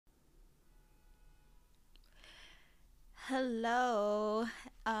Hello,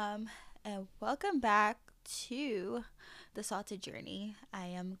 and welcome back to the Salted Journey. I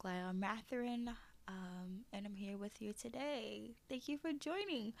am Glaelle Mathurin, and I'm here with you today. Thank you for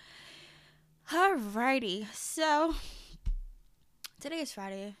joining. Alrighty, so today is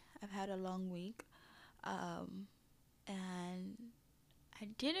Friday. I've had a long week, and I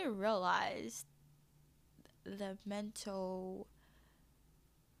didn't realize the mental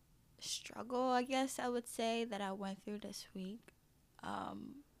struggle, I guess I would say, that I went through this week,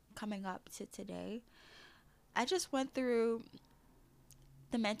 coming up to today. I just went through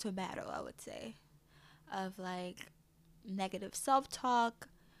the mental battle, I would say, of like negative self talk,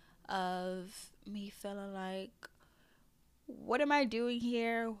 of me feeling like, what am I doing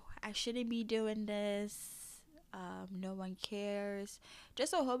here? I shouldn't be doing this. No one cares.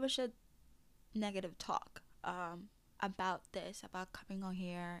 Just a whole bunch of negative talk about this, about coming on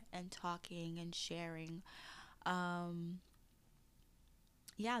here and talking and sharing. Um,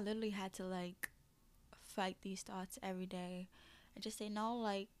 yeah, I literally had to like fight these thoughts every day and just say, no,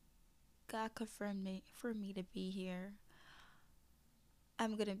 like, God confirmed me for me to be here.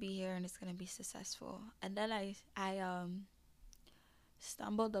 I'm gonna be here and it's gonna be successful. And then I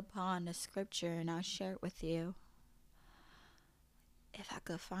stumbled upon a scripture and I'll share it with you if I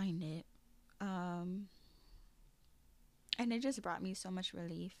could find it. Um, and it just brought me so much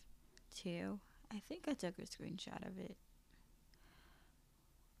relief too. I think I took a screenshot of it.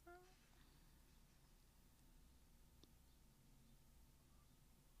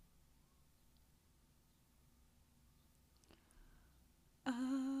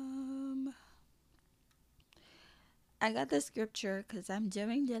 Um, I got the scripture because I'm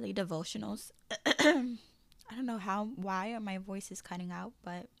doing daily devotionals. I don't know why my voice is cutting out,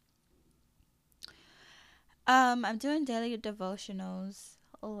 but I'm doing daily devotionals.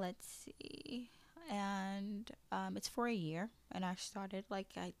 Let's see. And it's for a year. And I started, like,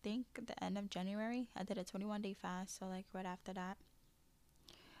 I think the end of January. I did a 21-day fast. So, like, right after that.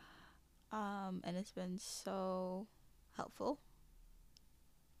 And it's been so helpful.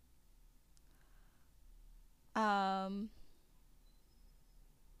 Um,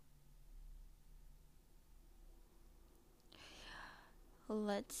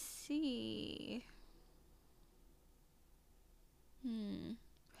 let's see.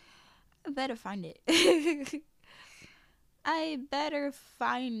 I better find it. I better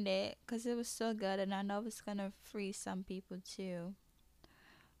find it because it was so good. And I know it's going to free some people too.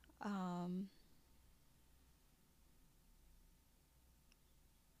 Um,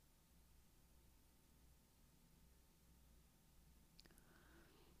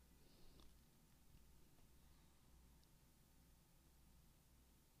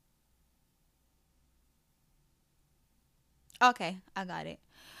 okay, I got it.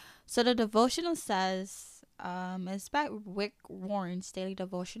 So the devotional says, it's by Rick Warren's daily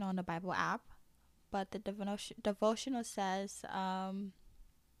devotional on the Bible app. But the devotional says,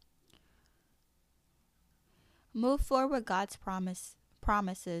 move forward with God's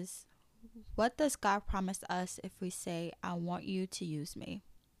promises. What does God promise us if we say, I want you to use me?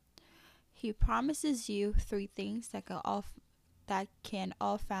 He promises you three things that can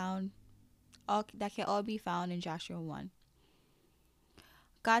all found all that can all be found in Joshua 1.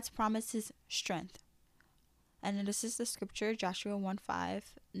 God's promises strength. And then this is the scripture, Joshua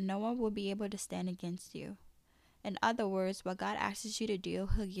 1:5. No one will be able to stand against you. In other words, what God asks you to do,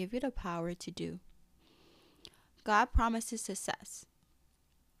 He'll give you the power to do. God promises success.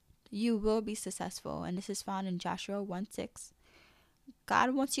 You will be successful, and this is found in Joshua 1:6.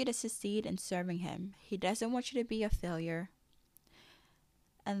 God wants you to succeed in serving Him. He doesn't want you to be a failure.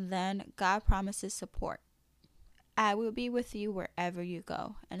 And then God promises support. I will be with you wherever you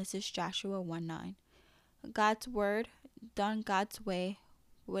go. And this is Joshua 1:9. God's word, done God's way,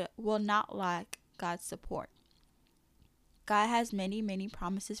 will not lack God's support. God has many, many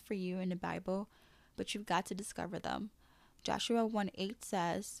promises for you in the Bible, but you've got to discover them. Joshua 1:8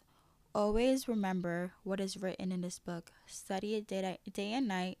 says, always remember what is written in this book. Study it day and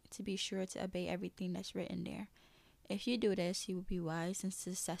night to be sure to obey everything that's written there. If you do this, you will be wise and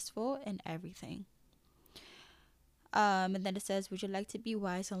successful in everything. And then it says, would you like to be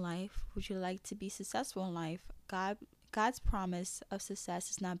wise in life? Would you like to be successful in life? God's promise of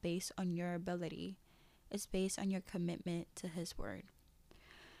success is not based on your ability. It's based on your commitment to His word.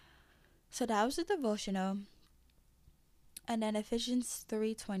 So that was the devotional. And then Ephesians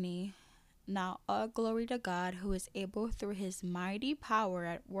 3:20. Now all glory to God, who is able through His mighty power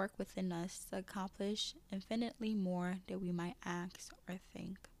at work within us to accomplish infinitely more than we might ask or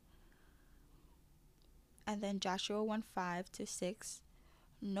think. And then Joshua 1:5-6.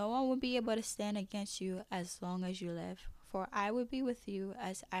 No one will be able to stand against you as long as you live. For I will be with you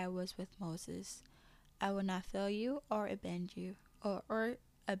as I was with Moses. I will not fail you or abandon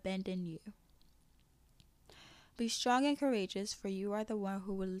you. Be strong and courageous, for you are the one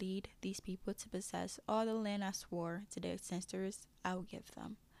who will lead these people to possess all the land I swore to their ancestors I will give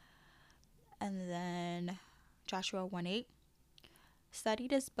them. And then Joshua 1:8. Study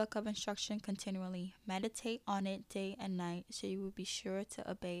this book of instruction continually. Meditate on it day and night, so you will be sure to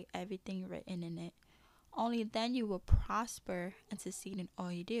obey everything written in it. Only then you will prosper and succeed in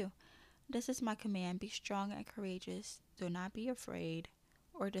all you do. This is my command. Be strong and courageous. Do not be afraid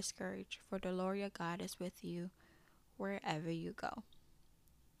or discouraged, for the Lord your God is with you wherever you go.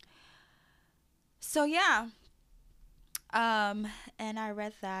 So yeah. And I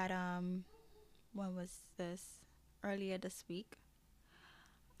read that when was this? Earlier this week.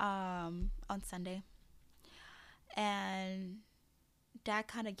 On Sunday. And that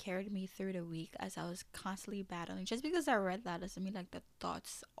kind of carried me through the week as I was constantly battling. Just because I read that doesn't mean like the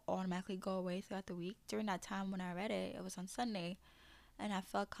thoughts automatically go away throughout the week. During that time when I read it, it was on Sunday, and I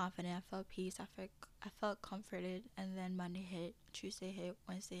felt confident, I felt peace, I felt comforted. And then Monday hit, Tuesday hit,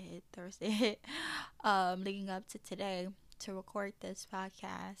 Wednesday hit, Thursday hit, leading up to today to record this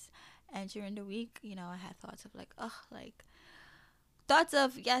podcast. And during the week, I had thoughts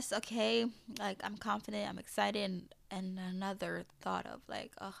of yes, okay, like I'm confident, I'm excited, and another thought of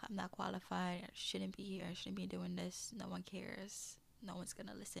like, oh, I'm not qualified, I shouldn't be here, I shouldn't be doing this, no one cares, no one's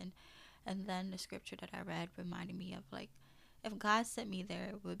gonna listen. And then the scripture that I read reminded me of like, if God sent me there,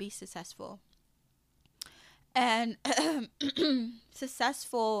 it would be successful. And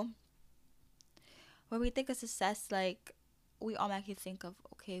successful, when we think of success, like we automatically think of,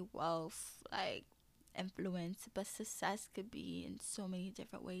 okay, wealth, like influence, but success could be in so many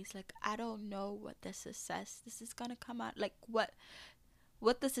different ways. Like I don't know what the success this is gonna come out, like what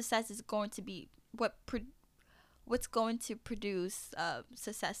the success is going to be, what's going to produce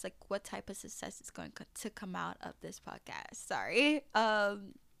success, like what type of success is going to come out of this podcast. Sorry, I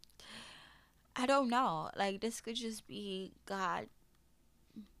don't know, like this could just be God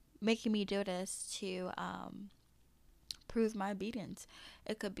making me do this to prove my obedience.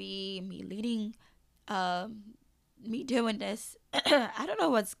 It could be me leading, me doing this. I don't know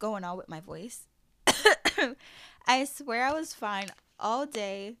what's going on with my voice. I swear I was fine all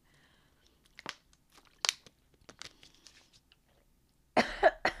day.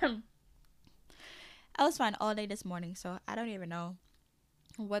 I was fine all day this morning, so I don't even know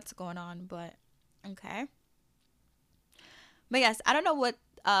what's going on, but okay. But yes, I don't know what's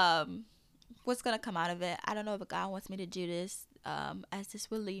gonna come out of it. I don't know if God wants me to do this, as this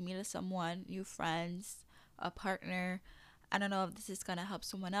will lead me to someone, new friends, a partner. I don't know if this is gonna help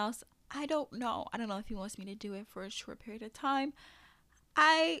someone else. I don't know if he wants me to do it for a short period of time.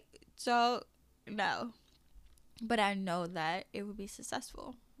 I don't know, but I know that it will be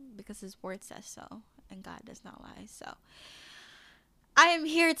successful because his word says so, and God does not lie. So I am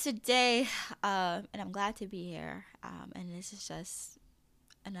here today, and I'm glad to be here, and this is just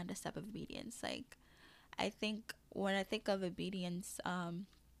another step of obedience. Like I think when I think of obedience, when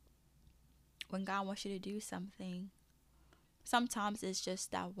God wants you to do something, sometimes it's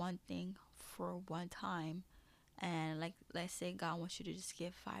just that one thing for one time. And like, let's say God wants you to just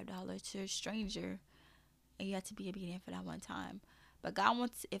give $5 to a stranger, and you have to be obedient for that one time. But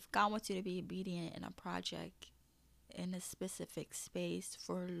if God wants you to be obedient in a project, in a specific space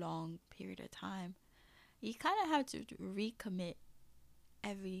for a long period of time, you kind of have to recommit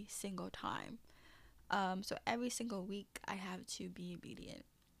every single time. So every single week I have to be obedient.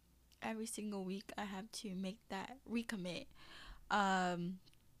 Every single week I have to make that recommit.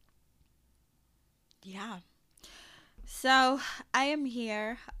 Yeah. So I am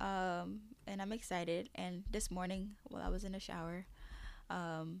here, and I'm excited. And this morning, while I was in the shower,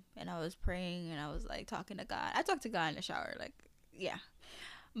 and I was praying, and I was like talking to God. I talked to God in the shower, like, yeah.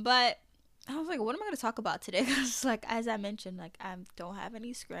 But I was like, what am I gonna talk about today? Because like, as I mentioned, like I don't have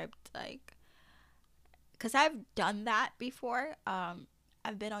any script, like, because I've done that before.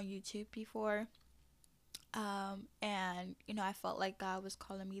 I've been on YouTube before, and I felt like God was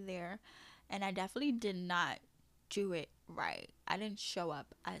calling me there, and I definitely did not do it right. I didn't show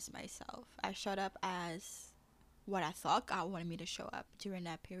up as myself. I showed up as what I thought God wanted me to show up during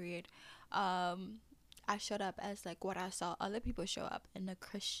that period. I showed up as like what I saw other people show up in the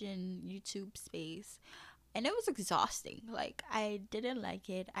Christian YouTube space, and it was exhausting. Like I didn't like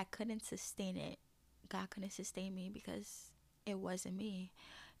it. I couldn't sustain it. God couldn't sustain me because it wasn't me.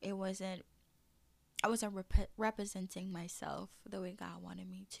 I wasn't representing myself the way God wanted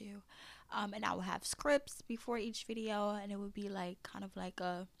me to. And I would have scripts before each video, and it would be like kind of like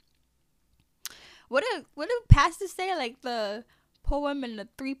what do pastors say, like the poem and the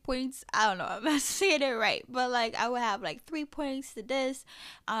 3 points? I don't know, I'm not saying it right, but like I would have like 3 points to this,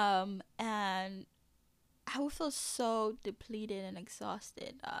 and I would feel so depleted and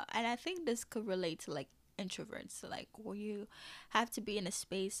exhausted. And I think this could relate to like introverts, so like where you have to be in a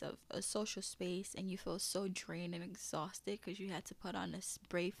space of a social space and you feel so drained and exhausted because you had to put on this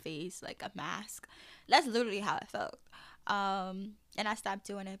brave face, like a mask. That's literally how I felt. And I stopped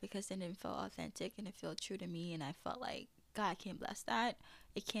doing it because it didn't feel authentic and it felt true to me. And I felt like God can't bless that.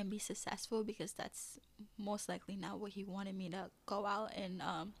 It can't be successful because that's most likely not what He wanted me to go out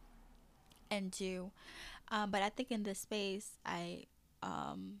and do. But I think in this space,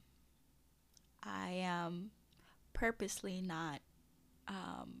 um, I am purposely not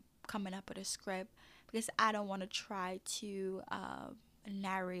coming up with a script because I don't want to try to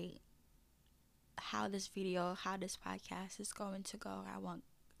narrate how this podcast is going to go. I want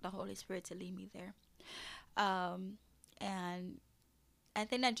the Holy Spirit to lead me there. And I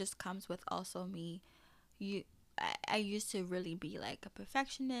think that just comes with also me. I used to really be like a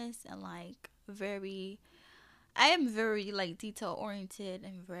perfectionist and like I am very like detail oriented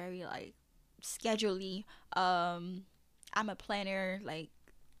and very like scheduley. I'm a planner, like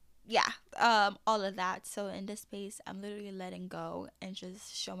yeah, all of that. So in this space, I'm literally letting go and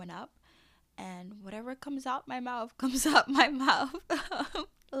just showing up, and whatever comes out my mouth comes out my mouth,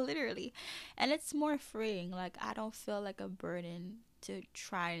 literally, and it's more freeing. Like I don't feel like a burden to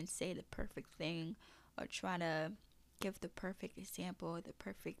try and say the perfect thing or try to give the perfect example, the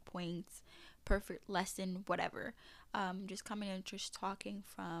perfect points, perfect lesson, whatever. Just coming and just talking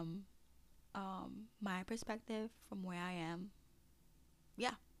from my perspective, from where I am.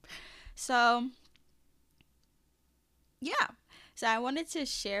 Yeah. So, yeah. So I wanted to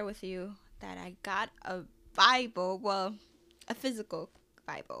share with you that I got a Bible, well, a physical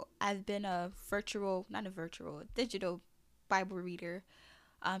Bible. I've been not a virtual, digital Bible reader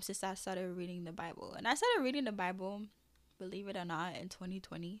since I started reading the Bible. And I started reading the Bible, believe it or not, in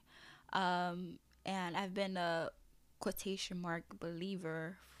 2020. And I've been a quotation mark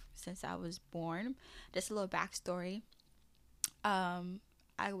believer since I was born. Just a little backstory. Um,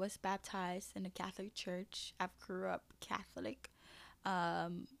 I was baptized in the Catholic Church. I've grew up Catholic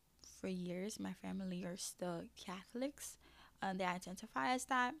for years. My family are still Catholics. They identify as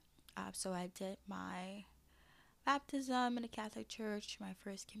that. So I did my baptism in the Catholic Church, my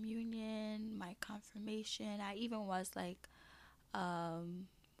first communion, my confirmation. I even was like,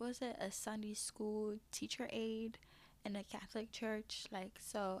 was it a Sunday school teacher aide in the Catholic Church? Like,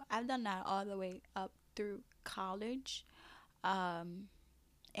 so I've done that all the way up through college. Um,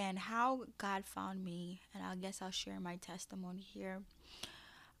 and how God found me, and I guess I'll share my testimony here.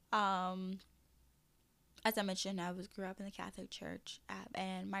 Um, as I mentioned, grew up in the Catholic Church,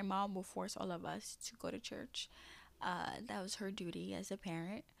 and my mom will force all of us to go to church. That was her duty as a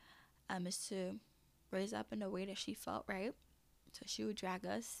parent, is to raise up in the way that she felt right. So she would drag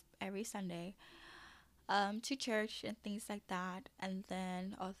us every Sunday to church and things like that. And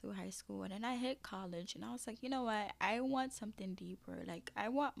then all through high school. And then I hit college and I was like, you know what? I want something deeper. Like, I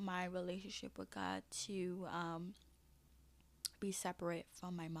want my relationship with God to be separate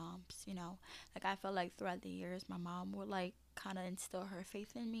from my mom's, you know? Like, I felt like throughout the years, my mom would, like, kind of instill her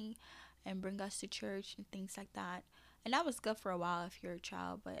faith in me and bring us to church and things like that. And that was good for a while if you're a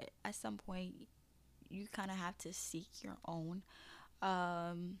child. But at some point, you kind of have to seek your own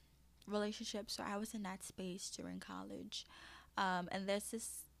relationship. So I was in that space during college, and there's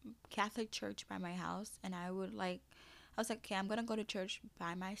this Catholic church by my house, and I was like, okay, I'm gonna go to church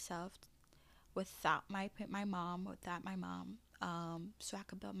by myself, without my mom, so I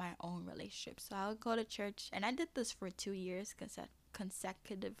could build my own relationship. So I'll go to church, and I did this for 2 years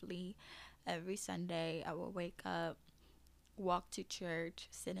consecutively. Every Sunday, I would wake up, walk to church,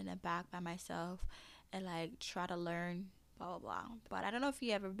 sit in the back by myself, and like try to learn blah blah blah. But I don't know if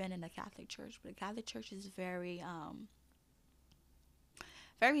you ever been in a Catholic church, but the Catholic church is very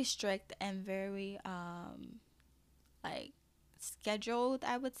very strict and very like scheduled,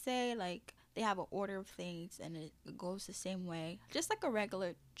 I would say. Like they have an order of things and it goes the same way, just like a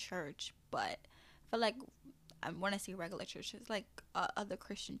regular church. But I feel like, when I say regular churches, like other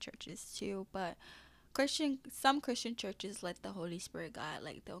Christian churches too, but some Christian churches let the Holy Spirit guide.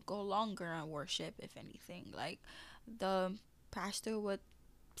 Like they'll go longer on worship, if anything. Like the pastor would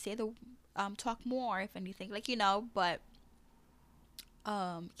say the talk more, if anything. Like, you know, but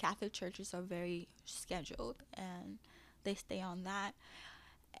Catholic churches are very scheduled and they stay on that.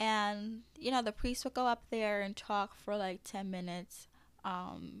 And you know, the priest would go up there and talk for like 10 minutes.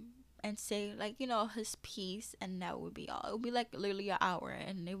 and say, like, his piece, and that would be all. It would be like literally an hour,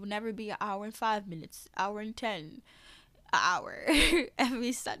 and it would never be an hour and 5 minutes, hour and 10, an hour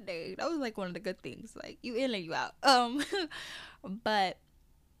every Sunday. That was like one of the good things. Like, you in and you out. But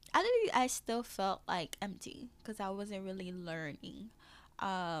I still felt like empty because I wasn't really learning.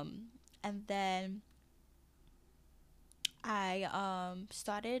 And then I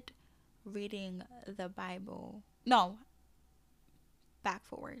started reading the Bible. No, back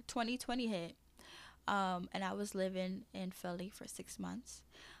forward. 2020 hit. And I was living in Philly for 6 months.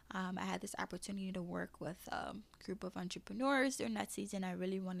 I had this opportunity to work with a group of entrepreneurs during that season. I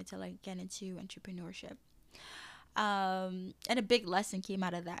really wanted to like get into entrepreneurship. And a big lesson came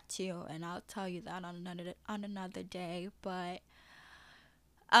out of that too, and I'll tell you that on another day. But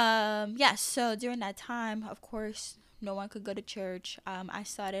yeah, so during that time, of course, no one could go to church. I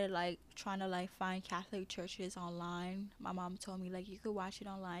started like trying to like find Catholic churches online. My mom told me like you could watch it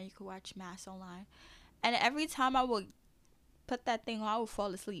online, you could watch mass online. And every time I would put that thing on, I would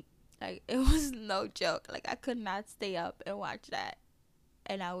fall asleep. Like, it was no joke. Like, I could not stay up and watch that,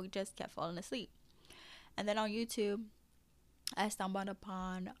 and I would just kept falling asleep. And then on YouTube, I stumbled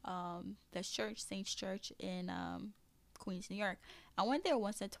upon the church, Saints Church in Queens, New York. I went there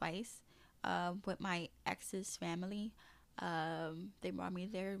once or twice with my ex's family. They brought me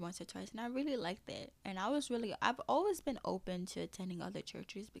there once or twice, and I really liked it. And I've always been open to attending other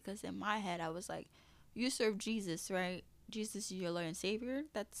churches because in my head, I was like, you serve Jesus, right? Jesus is your Lord and Savior.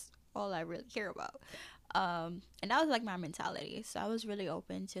 That's all I really care about. And that was like my mentality. So I was really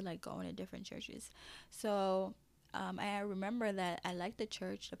open to like going to different churches. So I remember that I liked the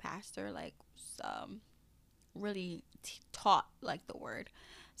church. The pastor like really taught like the word.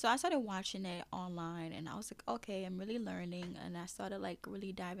 So I started watching it online, and I was like, okay, I'm really learning. And I started like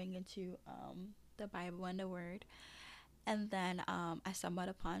really diving into the Bible and the word. And then I stumbled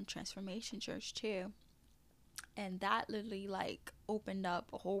upon Transformation Church too. And that literally like opened up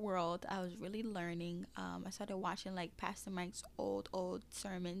a whole world. I was really learning. I started watching like Pastor Mike's old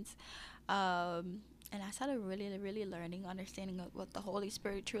sermons. And I started really learning, understanding what the Holy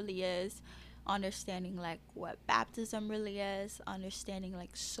Spirit truly is, understanding like what baptism really is, understanding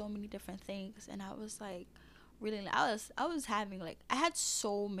like so many different things. And I was like really, I was having like, I had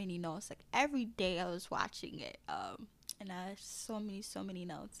so many notes. Like every day I was watching it. And I had so many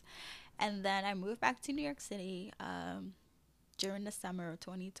notes. And then I moved back to New York City during the summer of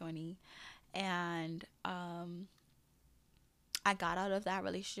 2020. And I got out of that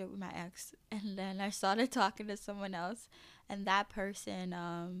relationship with my ex. And then I started talking to someone else. And that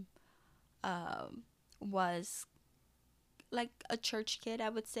person was like a church kid, I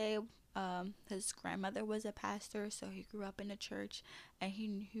would say. His grandmother was a pastor, so he grew up in the church, and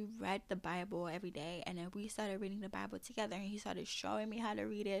he read the Bible every day. And then we started reading the Bible together, and he started showing me how to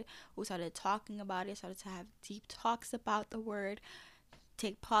read it. We started talking about it, started to have deep talks about the word,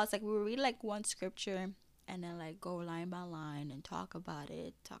 take pause, like we would read like one scripture and then like go line by line and talk about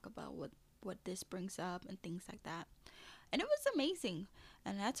it, talk about what this brings up and things like that. And it was amazing.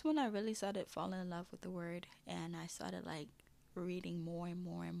 And that's when I really started falling in love with the word, and I started like reading more and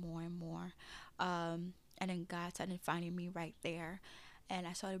more and more and more. And then God started finding me right there, and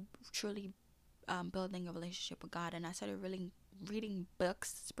I started truly building a relationship with God. And I started really reading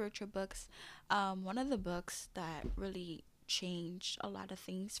books, spiritual books. One of the books that really changed a lot of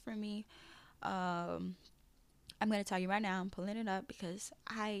things for me, I'm gonna tell you right now. I'm pulling it up because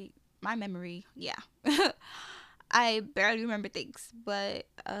my memory, yeah. I barely remember things, but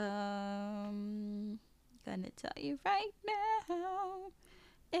gonna tell you right now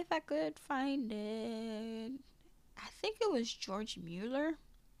if I could find it. I think it was George Mueller.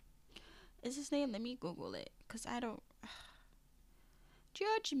 Is his name? Let me Google it, cause I don't.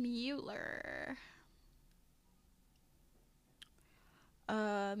 George Mueller.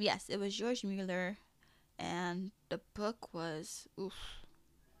 Yes, it was George Mueller, and the book was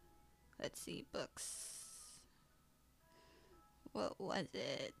Let's see, books. What was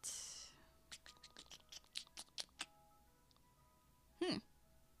it?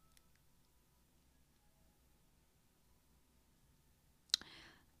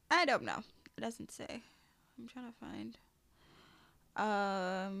 I don't know. It doesn't say. I'm trying to find.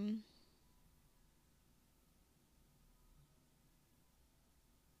 Um.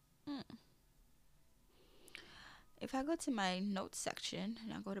 hmm. If I go to my notes section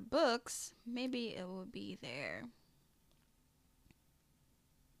and I go to books, maybe it will be there.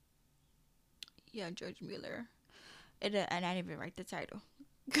 Yeah, George Mueller. And I didn't even write the title.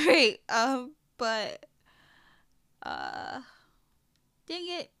 Great. But uh, dang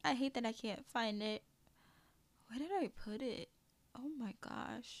it! I hate that I can't find it. Where did I put it? Oh my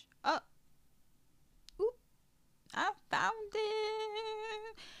gosh. Oh, oop, I found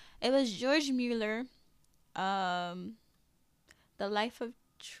it. It was George Mueller. Um, The Life of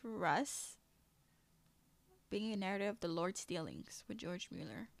Trust, being a narrative of the Lord's dealings with George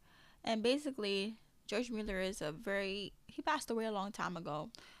Mueller. And basically, George Mueller is a very, he passed away a long time ago.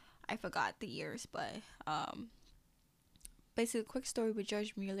 I forgot the years, but basically, quick story with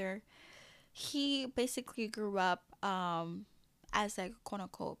George Mueller. He basically grew up as like quote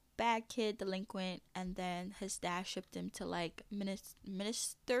unquote bad kid, delinquent, and then his dad shipped him to like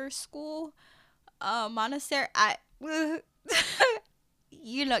minister school, monastery. I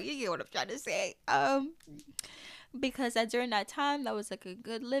you get what I'm trying to say. Because during that time, that was like a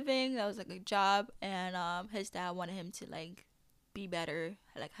good living, that was like a job, and his dad wanted him to like be better,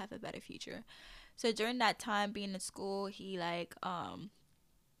 like have a better future. So during that time being in school, he like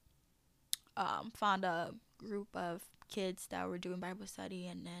found a group of kids that were doing Bible study,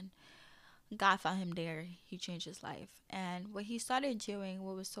 and then God found him there. He changed his life, and what he started doing,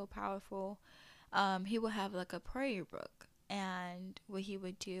 what was so powerful, he would have like a prayer book, and what he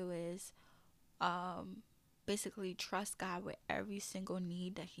would do is um, basically trust God with every single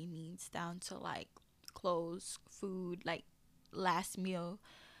need that he needs, down to like clothes, food, like last meal,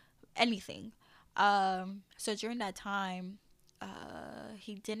 anything. So during that time,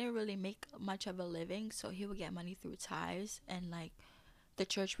 he didn't really make much of a living, so he would get money through tithes, and like the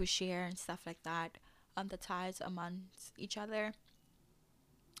church would share and stuff like that, the tithes amongst each other.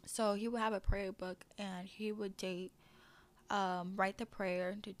 So he would have a prayer book, and he would write the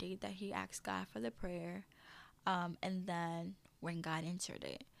prayer, the date that he asked God for the prayer, and then when God answered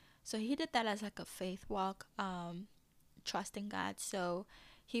it. So he did that as like a faith walk, trusting God. So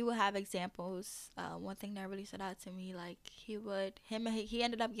he would have examples. One thing that really stood out to me, like he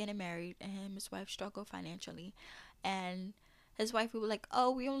ended up getting married, and him and his wife struggled financially, and his wife would be like,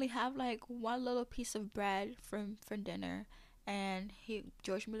 "Oh, we only have like one little piece of bread for dinner," and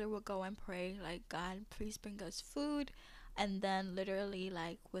George Miller would go and pray like, "God, please bring us food," and then literally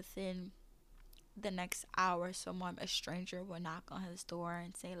like within the next hour, a stranger would knock on his door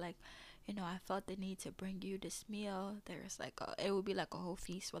and say like, I felt the need to bring you this meal. There's like it would be like a whole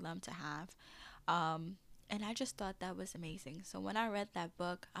feast for them to have. um and I just thought that was amazing. So when I read that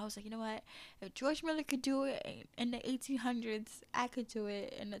book, I was like, you know what, if George Miller could do it in the 1800s, I could do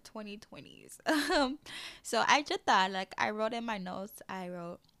it in the 2020s. So I did that. Like, I wrote in my notes, I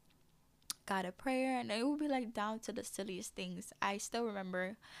wrote got a prayer, and it would be like down to the silliest things. I still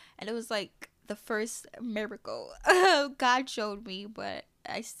remember, and it was like the first miracle God showed me, but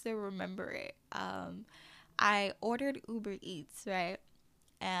I still remember it. I ordered Uber Eats, right?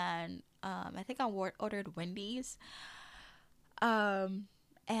 And I think I ordered Wendy's. um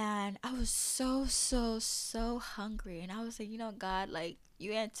and I was so hungry, and I was like, God, like,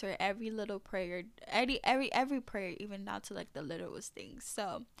 you answer every little prayer, every prayer, even down to like the littlest things.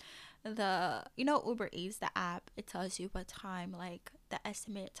 So Uber Eats, the app, it tells you what time, like the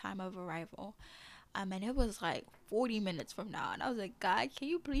estimated time of arrival. And it was like 40 minutes from now, and I was like, God, can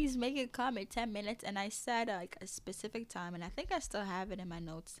you please make it come in 10 minutes? And I said like a specific time, and I think I still have it in my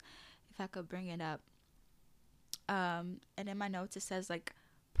notes if I could bring it up. And in my notes it says like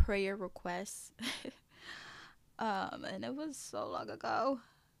prayer requests. And it was so long ago.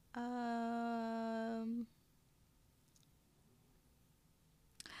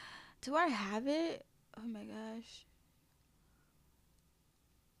 Do I have it? Oh my gosh.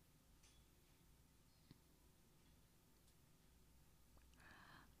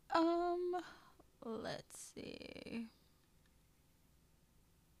 Um, let's see.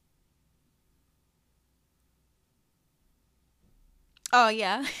 Oh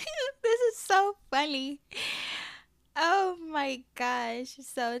yeah. This is so funny. Oh my gosh.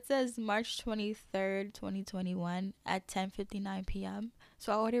 So it says March 23rd, 2021 at 10:59 p.m.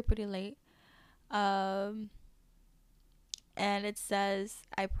 So I ordered pretty late. Um and it says,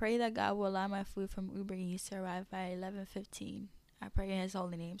 I pray that God will allow my food from Uber Eats to arrive by 11:15. I pray in his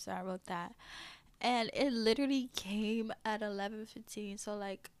holy name. So I wrote that. And it literally came at 11:15. So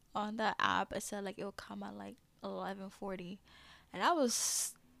like on the app it said like it will come at like 11:40, and I was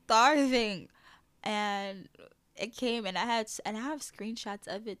starving. And it came, and I have screenshots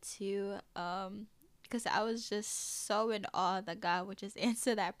of it too, because I was just so in awe that God would just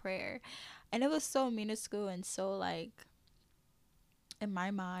answer that prayer. And it was so minuscule and so like in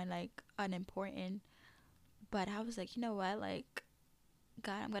my mind like unimportant, but I was like, you know what, like,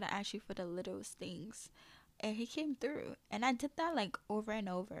 God, I'm gonna ask you for the littlest things. And he came through, and I did that like over and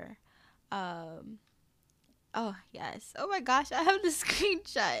over. um oh yes, oh my gosh, I have the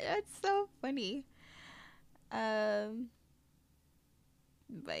screenshot. That's so funny. um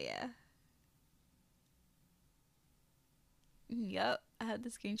But yeah. Yep. I have the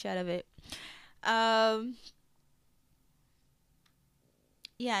screenshot of it. Um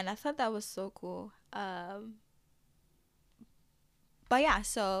yeah, and I thought that was so cool. But yeah,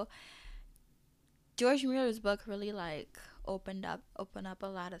 so George Miller's book really like opened up a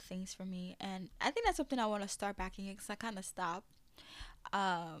lot of things for me, and I think that's something I want to start back in because I kind of stopped.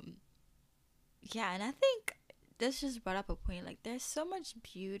 Um yeah, and I think this just brought up a point, like there's so much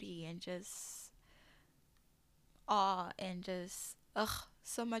beauty and just awe and just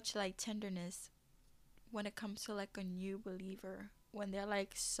so much like tenderness when it comes to like a new believer, when they're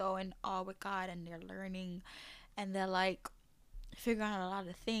like so in awe with God and they're learning and they're like figuring out a lot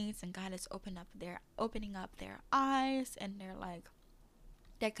of things, and God is opening up their eyes, and they're like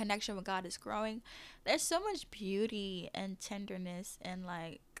their connection with God is growing. There's so much beauty and tenderness and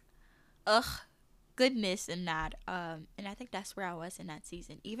like ugh goodness in that. And I think that's where I was in that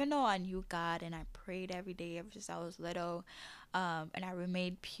season, even though I knew God and I prayed every day ever since I was little. And I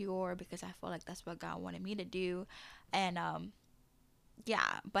remained pure because I felt like that's what God wanted me to do. And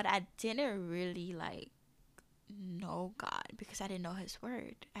yeah, but I didn't really like know God because I didn't know his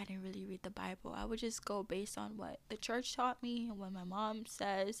word. I didn't really read the Bible. I would just go based on what the church taught me and what my mom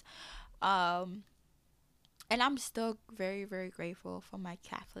says. um and I'm still very, very grateful for my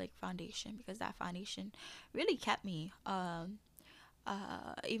Catholic foundation because that foundation really kept me.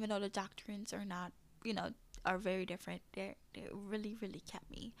 Even though the doctrines are not, you know, are very different, they really, really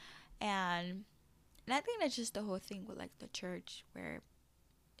kept me. And and I think that's just the whole thing with like the church, where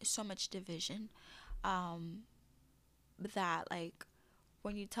so much division. Um, that like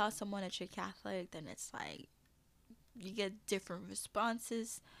when you tell someone that you're Catholic, then it's like you get different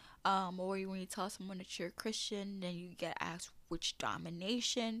responses. Or when you tell someone that you're a Christian, then you get asked which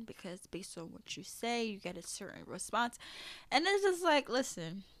domination, because based on what you say, you get a certain response. And it's just like,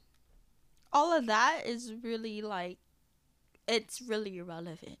 listen, all of that is really like, it's really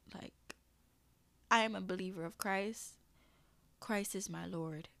irrelevant. Like, I am a believer of Christ. Christ is my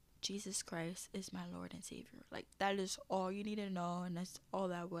Lord. Jesus Christ is my Lord and Savior. Like, that is all you need to know, and that's all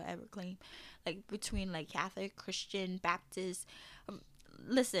that I will ever claim. Like, between like Catholic, Christian, Baptist,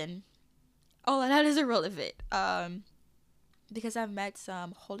 listen, all of that is irrelevant. Because I've met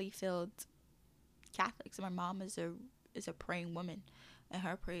some holy filled Catholics. My mom is a praying woman, and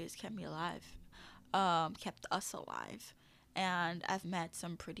her prayers kept me alive. Kept us alive. And I've met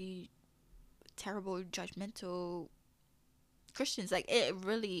some pretty terrible, judgmental Christians. Like, it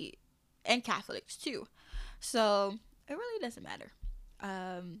really, and Catholics too. So it really doesn't matter.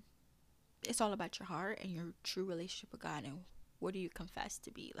 Um, it's all about your heart and your true relationship with God, and what do you confess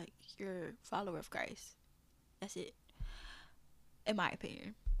to be. Like, you're a follower of Christ. That's it, in my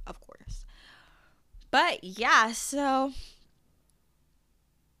opinion, of course. But yeah, so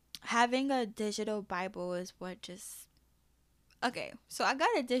having a digital Bible is what just, okay. So I got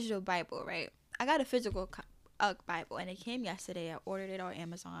a digital Bible, right? I got a physical Bible, and it came yesterday. I ordered it on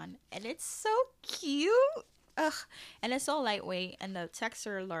Amazon, and it's so cute. Ugh, and it's so lightweight, and the texts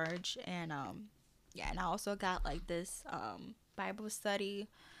are large, and yeah, and I also got like this Bible study.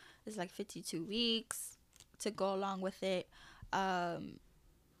 It's like 52 weeks to go along with it. Um,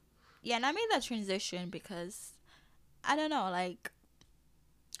 yeah, and I made that transition because I don't know, like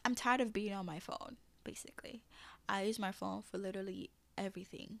I'm tired of being on my phone. Basically, I use my phone for literally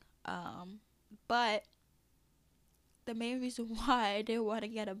everything. But the main reason why I didn't want to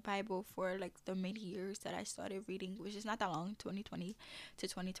get a Bible for like the many years that I started reading, which is not that long, 2020 to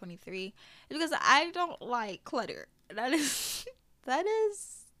 2023, is because I don't like clutter. That is that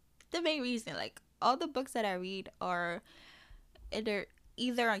is the main reason. Like, all the books that I read are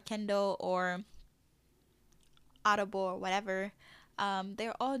either on Kindle or Audible or whatever.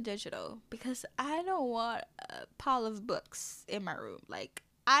 They're all digital because I don't want a pile of books in my room. Like,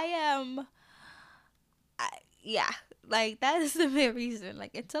 yeah, like that is the main reason.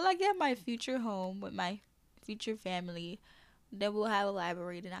 Like, until I get my future home with my future family, then we'll have a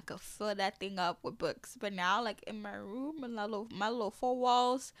library, and I could fill that thing up with books. But now, like in my room and my little four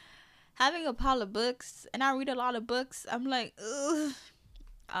walls, having a pile of books, and I read a lot of books, I'm like, ugh.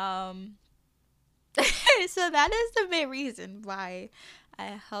 So that is the main reason why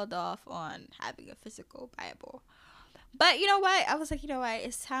I held off on having a physical Bible. But you know what? I was like, you know what?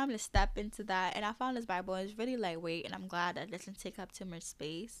 It's time to step into that. And I found this Bible, and it's really lightweight, and I'm glad that it doesn't take up too much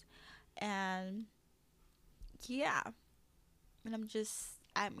space. And yeah, and I'm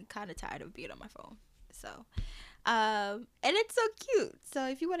kind of tired of being on my phone. So, and it's so cute. So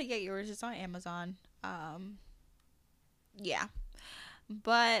if you want to get yours, it's on Amazon. Yeah,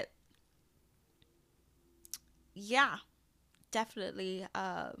 but yeah, definitely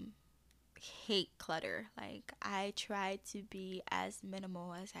hate clutter. Like I try to be as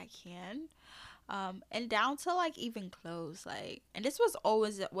minimal as I can. And down to like even clothes, like, and this was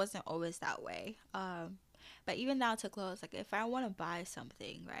always, it wasn't always that way. But even down to clothes, like if I want to buy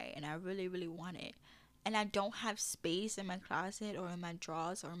something, right, and I really really want it, and I don't have space in my closet or in my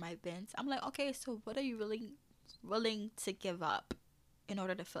drawers or my bins, I'm like, okay, so what are you really willing to give up in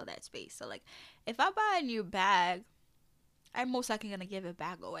order to fill that space? So like if I buy a new bag, I'm most likely gonna give it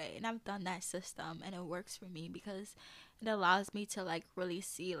back away, and I've done that system, and it works for me because it allows me to like really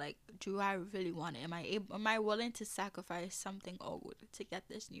see, like, do I really want it? Am I willing to sacrifice something old to get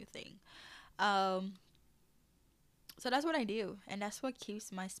this new thing? Um, so that's what I do, and that's what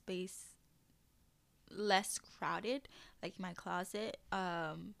keeps my space less crowded, like my closet.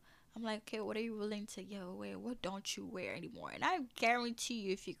 I'm like, okay, what are you willing to give away? What don't you wear anymore? And I guarantee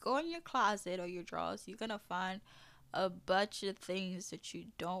you, if you go in your closet or your drawers, you're gonna find a bunch of things that you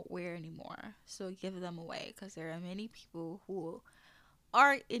don't wear anymore. So give them away, because there are many people who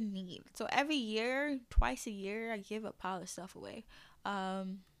are in need. So every year, twice a year, I give a pile of stuff away.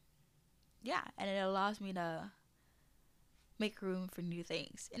 Um, yeah, and it allows me to make room for new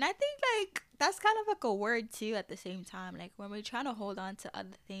things. And I think like that's kind of like a word too at the same time. Like when we're trying to hold on to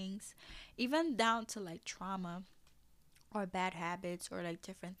other things, even down to like trauma or bad habits or like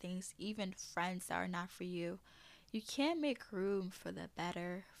different things, even friends that are not for you, you can't make room for the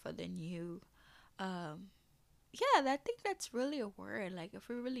better, for the new. Um, yeah, I think that's really a word. Like if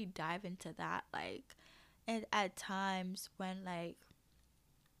we really dive into that, like, and at times when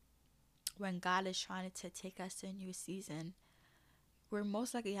God is trying to take us to a new season, we're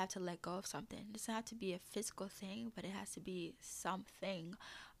most likely have to let go of something. It doesn't have to be a physical thing, but it has to be something.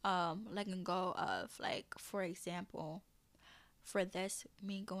 Letting go of, like, for example, for this,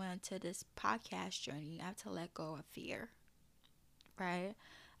 me going into this podcast journey, I have to let go of fear, right?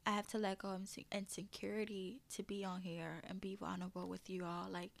 I have to let go of insecurity to be on here and be vulnerable with you all.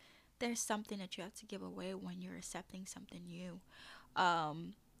 Like, there's something that you have to give away when you're accepting something new.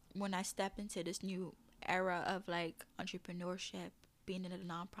 Um, when I step into this new era of like entrepreneurship, being in a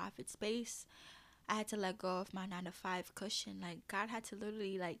nonprofit space, I had to let go of my 9 to 5 cushion. Like, God had to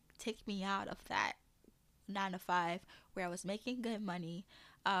literally like take me out of that 9 to 5 where I was making good money,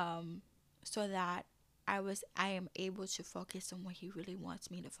 so that I am able to focus on what He really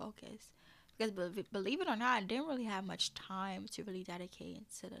wants me to focus. Because believe it or not, I didn't really have much time to really dedicate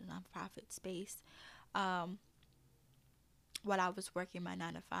into the nonprofit space. Um, while I was working my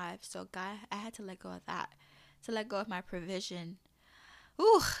 9 to 5, so God, I had to let go of that, to let go of my provision.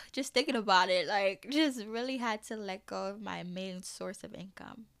 Ooh, just thinking about it, like, just really had to let go of my main source of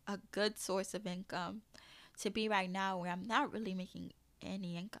income, a good source of income, to be right now where I'm not really making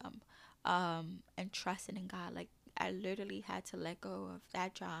any income, and trusting in God. Like, I literally had to let go of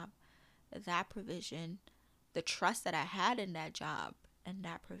that job, that provision, the trust that I had in that job and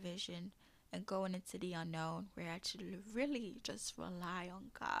that provision, and going into the unknown where I should really just rely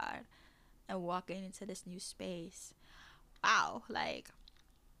on God and walking into this new space. Wow, like,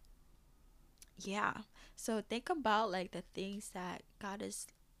 yeah. So think about like the things that God is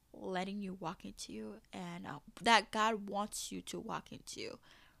letting you walk into, and that God wants you to walk into,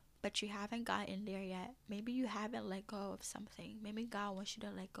 but you haven't gotten there yet. Maybe you haven't let go of something. Maybe God wants you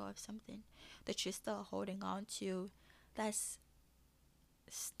to let go of something that you're still holding on to, that's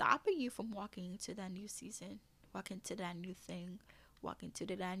stopping you from walking into that new season, walking into that new thing, walking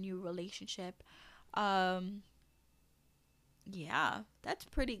into that new relationship. Um, yeah, that's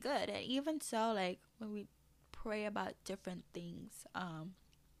pretty good. And even so, like when we pray about different things,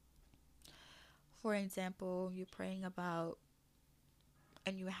 for example, you're praying about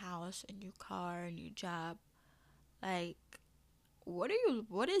a new house, a new car, a new job. Like, what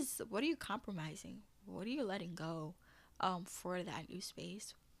are you compromising? What are you letting go, for that new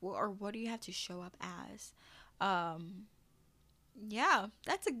space? Or what do you have to show up as? Um, yeah,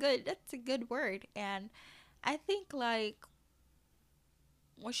 that's a good word. And I think like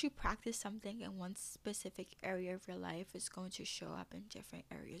once you practice something in one specific area of your life, it's going to show up in different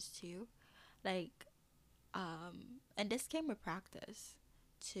areas too. Like, and this came with practice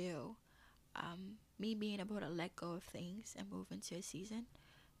too. Me being able to let go of things and move into a season,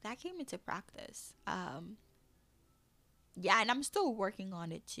 that came into practice. Yeah, and I'm still working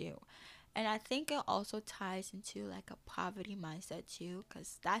on it too. And I think it also ties into like a poverty mindset too,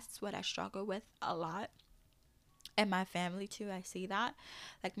 because that's what I struggle with a lot. And my family too, I see that.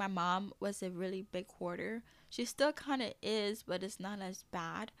 Like my mom was a really big hoarder. She still kind of is, but it's not as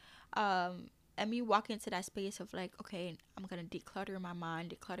bad. And me walking into that space of like, okay, I'm gonna declutter my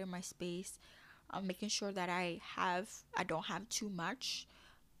mind, declutter my space, making sure that I don't have too much,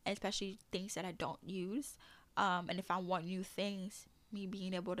 especially things that I don't use. And if I want new things, me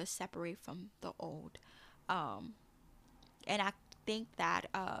being able to separate from the old. Um, and I think that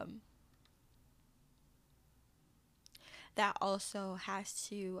that also has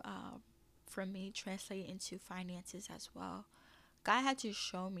to, for me, translate into finances as well. God had to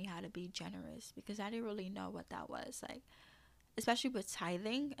show me how to be generous because I didn't really know what that was like, especially with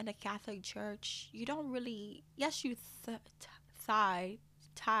tithing in the Catholic Church. You don't really, yes, you tithe,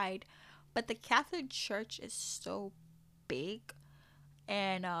 tithe, but the Catholic Church is so big,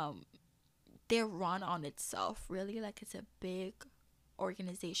 and they're run on itself. Really, like it's a big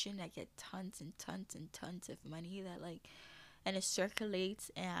organization that get tons and tons and tons of money that like, and it circulates,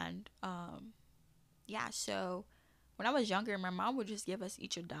 and yeah. So when I was younger, my mom would just give us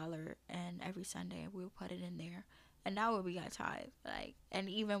each $1, and every Sunday we would put it in there, and that would be our tithe. Like, and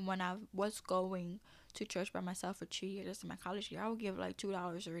even when I was going to church by myself for 2 years in my college year, I would give like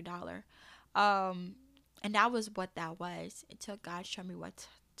 $2 or $1. Um, and that was what that was until God showed me what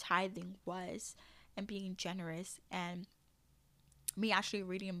tithing was, and being generous, and me actually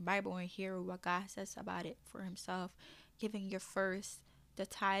reading the Bible and hear what God says about it for Himself. Giving your first, the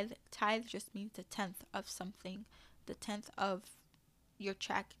tithe just means the tenth of something, the tenth of your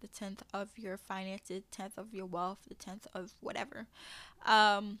check, the tenth of your finances, tenth of your wealth, the tenth of whatever.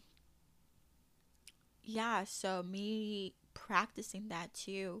 Um, yeah, so me practicing that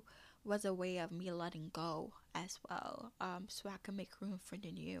too was a way of me letting go as well, so I can make room for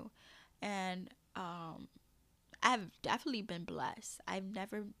the new. And I've definitely been blessed. I've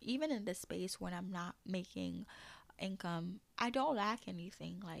never, even in the space when I'm not making income, I don't lack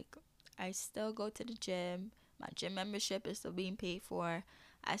anything. Like, I still go to the gym. My gym membership is still being paid for.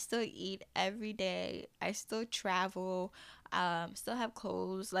 I still eat every day. I still travel. Still have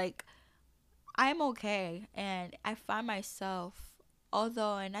clothes. Like, I'm okay. And I find myself,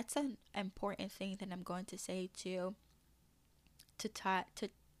 although, and that's an important thing that I'm going to say too, to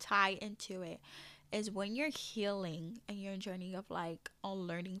tie into it, is when you're healing and you're journey of like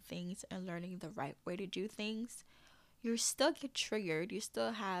unlearning things and learning the right way to do things, you still get triggered. You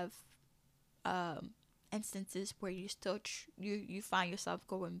still have um instances where you still you find yourself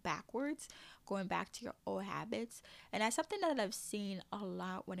going backwards, going back to your old habits. And that's something that I've seen a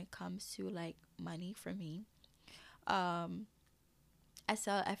lot when it comes to like money for me. um I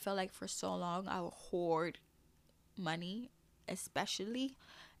feel like for so long I would hoard money, especially,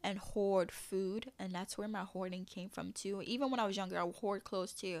 and hoard food. And that's where my hoarding came from too. Even when I was younger, I would hoard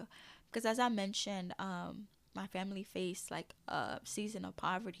clothes too, because as I mentioned, my family faced like a season of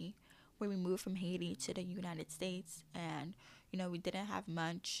poverty when we moved from Haiti to the United States. And we didn't have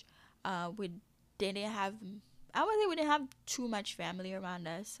much. We didn't have, I would say we didn't have too much family around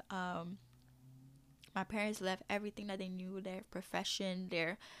us. My parents left everything that they knew, their profession,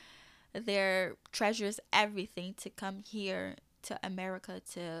 their treasures, everything, to come here to America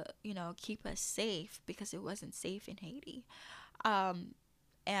to keep us safe, because it wasn't safe in Haiti. Um,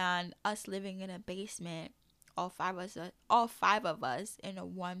 and us living in a basement, all five of us in a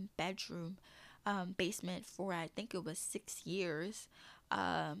one bedroom basement for, I think it was 6 years.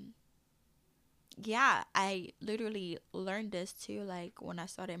 Um, yeah, I literally learned this too. Like when I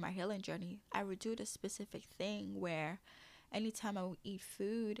started my healing journey, I would do the specific thing where anytime I would eat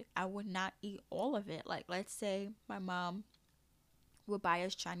food, I would not eat all of it. Like, let's say my mom would buy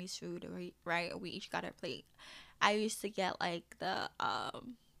us Chinese food, right? We each got a plate. I used to get like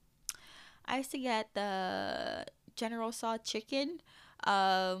I used to get the General Tso chicken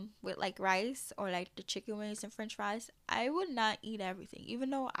with like rice, or like the chicken wings and french fries. I would not eat everything, even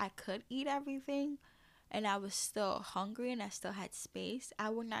though I could eat everything and I was still hungry and I still had space. I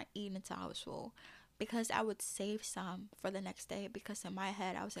would not eat until I was full, because I would save some for the next day, because in my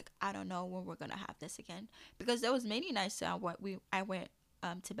head I was like, I don't know when we're gonna have this again. Because there was many nights that I went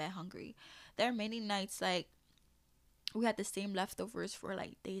to bed hungry. There are many nights like we had the same leftovers for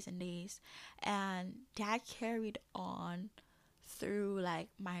like days and days, and that carried on through like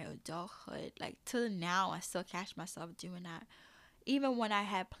my adulthood. Like till now I still catch myself doing that, even when I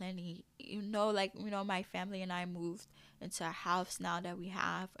had plenty. Like my family and I moved into a house now that we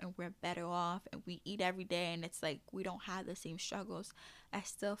have, and we're better off, and we eat every day, and it's like we don't have the same struggles. I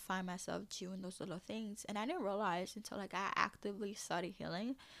still find myself doing those little things, and I didn't realize until like I actively started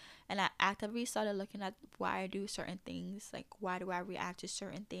healing, and I actively started looking at why I do certain things, like why do I react to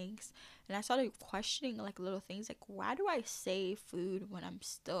certain things. And I started questioning like little things, like why do I save food when I'm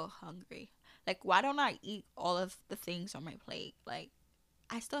still hungry? Like why don't I eat all of the things on my plate? Like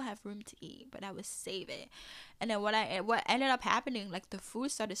I still have room to eat, but I would save it. And then what ended up happening, like the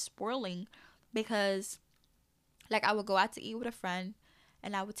food started spoiling because like I would go out to eat with a friend,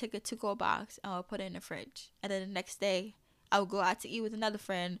 and I would take a to-go box and I would put it in the fridge. And then the next day, I would go out to eat with another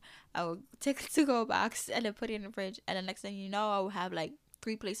friend. I would take a to-go box and then put it in the fridge. And the next thing you know, I would have like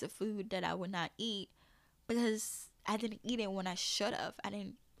 3 plates of food that I would not eat because I didn't eat it when I should have. I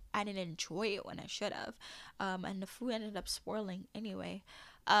didn't enjoy it when I should have. And the food ended up spoiling anyway.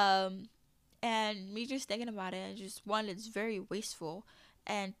 Um, and me just thinking about it, just one, it's very wasteful,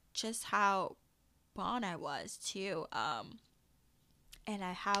 and just how born I was too. And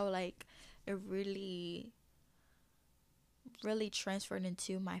I how like it really transferred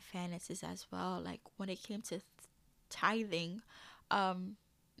into my finances as well. Like when it came to tithing, um,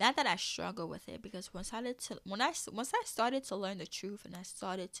 not that I struggle with it, because once I started to learn the truth and I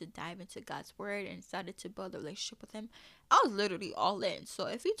started to dive into God's word and started to build a relationship with Him, I was literally all in. So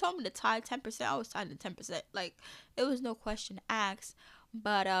if He told me to tithe 10%, I was tithing 10%. Like it was no question asked.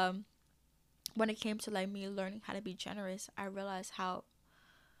 But when it came to like me learning how to be generous, I realized how,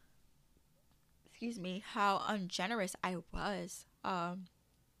 excuse me, how ungenerous I was. And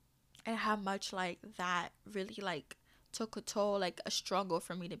how much like that really like took a toll, like a struggle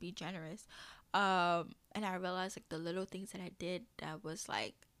for me to be generous. And I realized like the little things that I did that was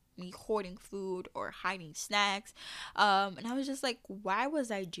like me hoarding food or hiding snacks. And I was just like, why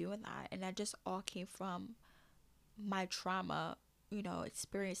was I doing that? And that just all came from my trauma,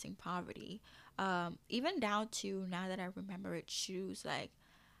 experiencing poverty. Even down to now that I remember it, shoes. Like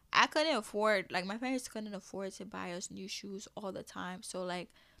I couldn't afford, like my parents couldn't afford to buy us new shoes all the time. So like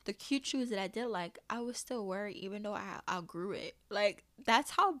the cute shoes that I did like, I was still wearing even though I outgrew it. Like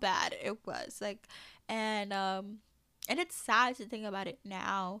that's how bad it was. Like, and it's sad to think about it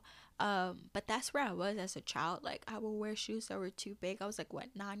now. But that's where I was as a child. Like I would wear shoes that were too big. I was like what,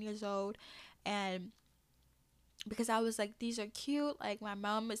 9 years old, and because I was like, these are cute. Like my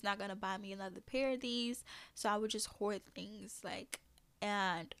mom is not gonna buy me another pair of these, so I would just hoard things. Like,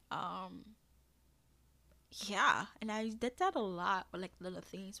 and yeah, and I did that a lot with like little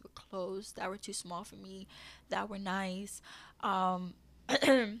things with clothes that were too small for me, that were nice, um,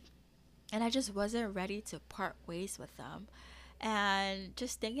 and I just wasn't ready to part ways with them. And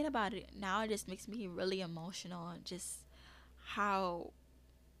just thinking about it now, it just makes me really emotional, and just how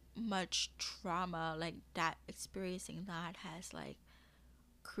much trauma like that, experiencing that, has like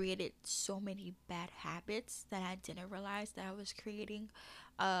created so many bad habits that I didn't realize that I was creating.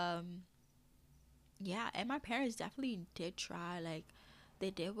 Um, yeah, and my parents definitely did try. Like,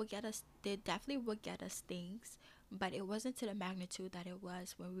 they definitely would get us things, but it wasn't to the magnitude that it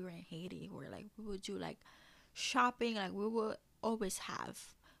was when we were in Haiti, where like we would do like shopping, like we would always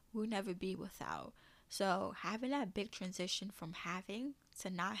have, we would never be without. So having that big transition from having to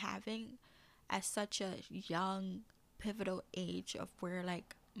not having at such a young pivotal age of where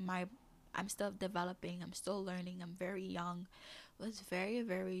like my I'm still developing, I'm still learning, I'm very young, was very,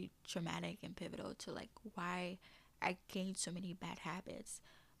 very traumatic and pivotal to like why I gained so many bad habits.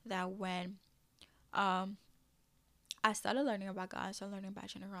 That when um I started learning about God, I started learning about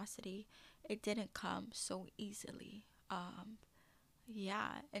generosity, it didn't come so easily.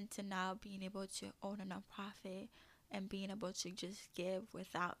 Yeah, and to now being able to own a nonprofit and being able to just give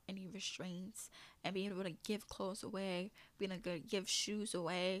without any restraints, and being able to give clothes away, being able to give shoes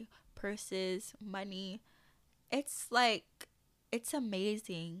away, purses, money. It's like, it's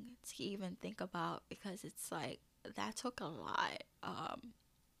amazing to even think about, because it's like that took a lot,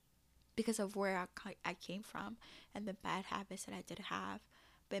 because of where I came from and the bad habits that I did have.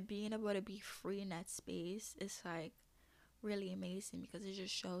 But being able to be free in that space is like really amazing, because it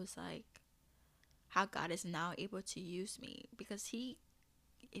just shows like how God is now able to use me. Because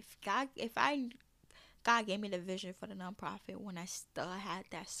if I God gave me the vision for the nonprofit when I still had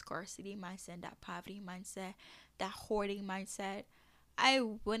that scarcity mindset, that poverty mindset, that hoarding mindset, I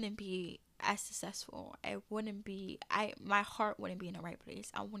wouldn't be as successful. I wouldn't be I My heart wouldn't be in the right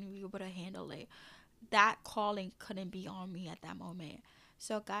place. I wouldn't be able to handle it. That calling couldn't be on me at that moment.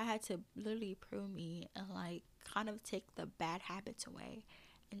 So God had to literally prove me and like kind of take the bad habits away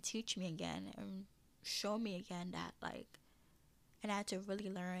and teach me again and show me again that like, and I had to really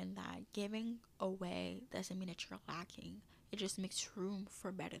learn that giving away doesn't mean that you're lacking. It just makes room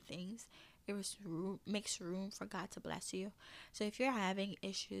for better things. Makes room for God to bless you. So if you're having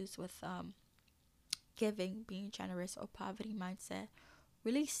issues with giving, being generous, or poverty mindset,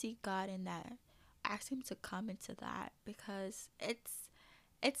 really seek God in that. Ask Him to come into that, because it's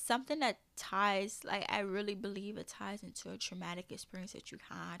something that ties, like I really believe it ties into a traumatic experience that you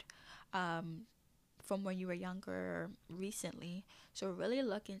had, um, from when you were younger or recently. So really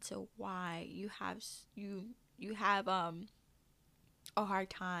look into why you have a hard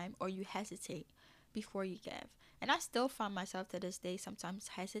time or you hesitate before you give. And I still find myself to this day sometimes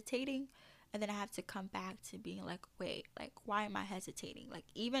hesitating, and then I have to come back to being like, wait, like why am I hesitating? Like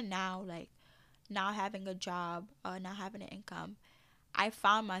even now, like not having a job, not having an income, I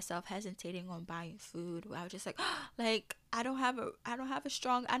found myself hesitating on buying food. Where I was just like I don't have a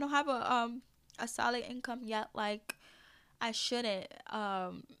solid income yet. Like I shouldn't.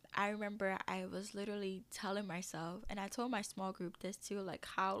 I remember I was literally telling myself, and I told my small group this too, like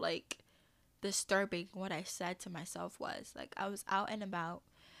how like disturbing what I said to myself was. Like I was out and about,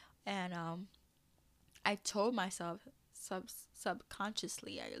 and I told myself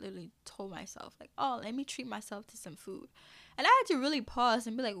subconsciously, I literally told myself like, oh, let me treat myself to some food. And I had to really pause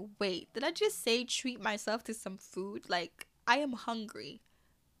and be like, wait, did I just say treat myself to some food? Like I am hungry.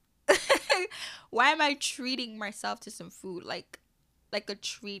 Why am I treating myself to some food? Like a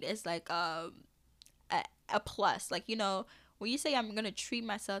treat is like a plus. Like, you know, when you say I'm gonna treat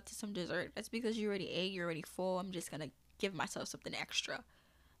myself to some dessert, that's because you already ate, you're already full. I'm just gonna give myself something extra.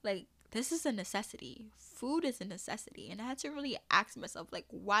 Like this is a necessity. Food is a necessity. And I had to really ask myself, like,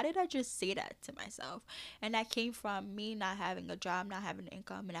 why did I just say that to myself? And that came from me not having a job, not having an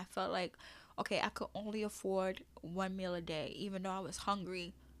income, and I felt like, okay, I could only afford one meal a day, even though I was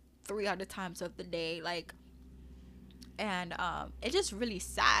hungry 300 times of the day. Like, and it's just really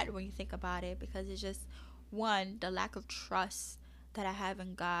sad when you think about it, because it's just one, the lack of trust that I have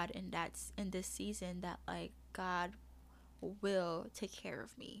in God, and that's in this season, that like God will take care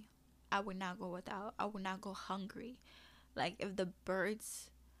of me. I would not go without. I would not go hungry. Like if the birds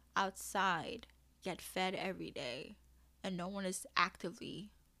outside get fed every day and no one is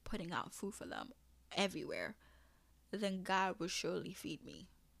actively putting out food for them everywhere, then God will surely feed me,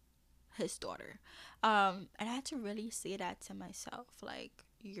 his daughter. And I had to really say that to myself. Like,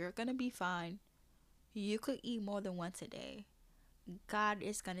 you're gonna be fine. You could eat more than once a day. God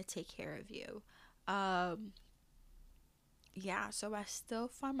is gonna take care of you. Um, yeah, so I still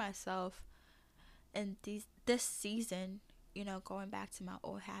find myself in this season, you know, going back to my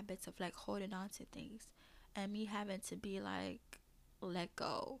old habits of like holding on to things, and me having to be like, let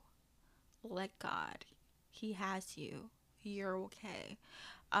go, let God, he has you, you're okay.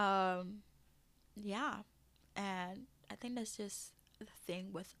 um yeah, and I think that's just the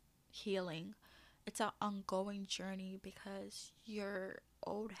thing with healing. It's an ongoing journey, because your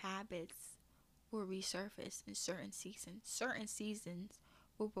old habits will resurface in certain seasons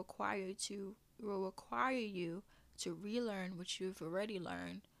will require you to relearn what you've already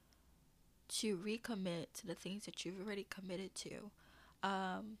learned, to recommit to the things that you've already committed to,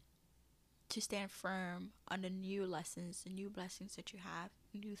 um, to stand firm on the new lessons, the new blessings that you have,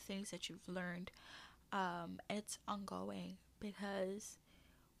 new things that you've learned. It's ongoing, because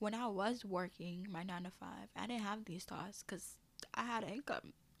when I was working my 9 to 5, I didn't have these thoughts because I had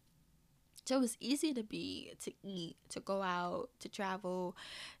income. So it was easy to eat, to go out, to travel,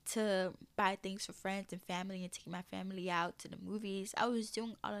 to buy things for friends and family, and take my family out to the movies. I was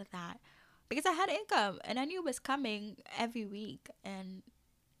doing all of that because I had income and I knew it was coming every week. And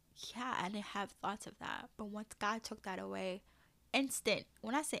yeah, I didn't have thoughts of that. But once God took that away,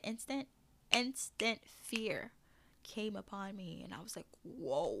 when I say instant fear came upon me, and I was like,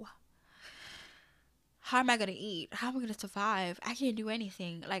 whoa, how am I gonna eat? How am I gonna survive? I can't do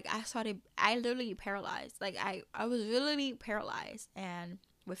anything. Like I literally paralyzed. Like I was literally paralyzed and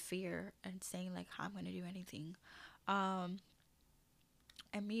with fear, and saying like how I'm gonna do anything. Um,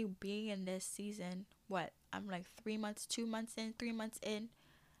 and me being in this season, what, I'm like 3 months, 2 months in, 3 months in,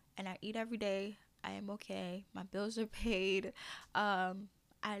 and I eat every day. I am okay. My bills are paid. I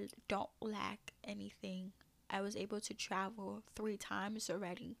don't lack anything. I was able to travel 3 times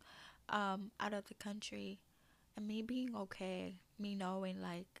already, out of the country, and me being okay, me knowing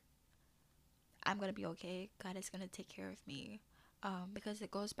like I'm gonna be okay. God is gonna take care of me. Because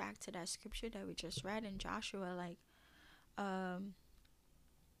it goes back to that scripture that we just read in Joshua. Like, um,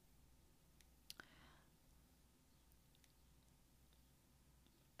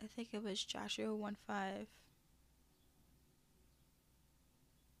 I think it was Joshua 1:5.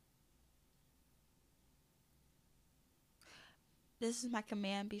 This is my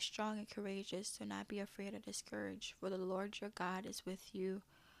command: be strong and courageous. Do not be afraid or discouraged, for the Lord your God is with you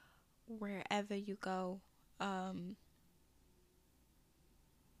wherever you go. Um,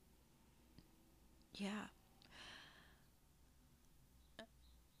 yeah.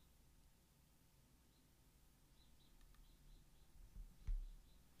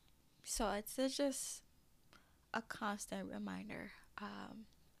 So it's just a constant reminder,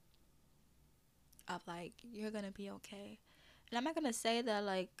 of like you're gonna be okay. And I'm not gonna say that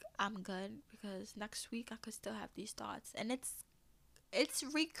like I'm good, because next week I could still have these thoughts, and it's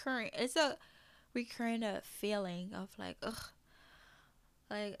recurring. It's a recurring feeling of like, ugh,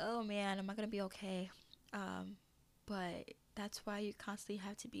 like, oh man, am I gonna be okay? But that's why you constantly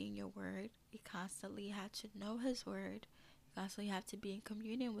have to be in your word. You constantly have to know his word. You constantly have to be in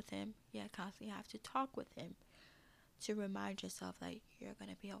communion with him. You constantly have to talk with him to remind yourself like you're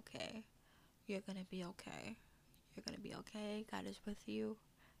gonna be okay. You're gonna be okay. You're gonna be okay. God is with you.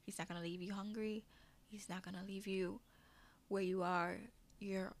 He's not gonna leave you hungry. He's not gonna leave you where you are.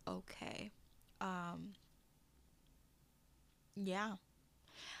 You're okay. Um, yeah.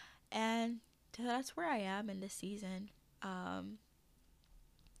 And that's where I am in this season. Um,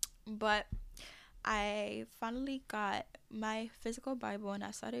 but I finally got my physical Bible and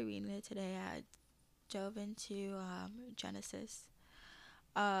I started reading it today. I dove into Genesis.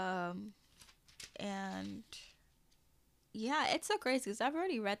 Um, and yeah, it's so crazy because I've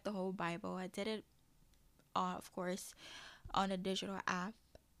already read the whole Bible. I did it, of course, on a digital app,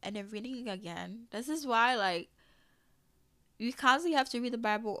 and then reading it again. This is why, like, you constantly have to read the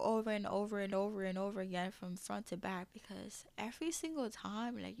Bible over and over and over and over again from front to back because every single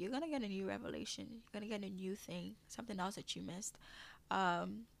time, like, you're gonna get a new revelation. You're gonna get a new thing, something else that you missed.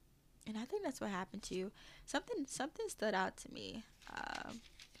 And I think that's what happened to you. Something stood out to me.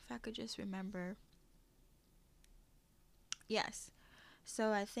 If I could just remember. Yes.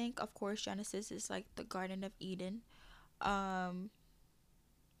 So I think, of course, Genesis is like the Garden of Eden. Um,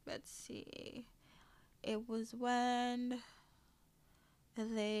 let's see. It was when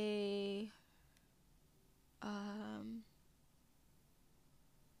they um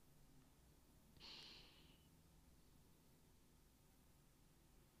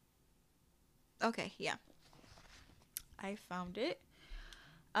okay, yeah. I found it.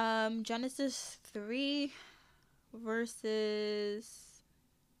 Genesis 3 verses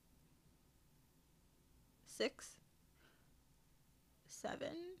 6, 7.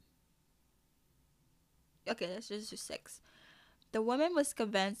 Okay, let's just do 6. The woman was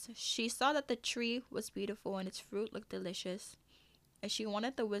convinced. She saw that the tree was beautiful and its fruit looked delicious, and she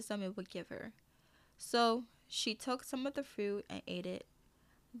wanted the wisdom it would give her. So she took some of the fruit and ate it.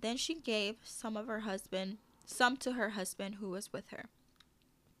 Then she gave some to her husband who was with her,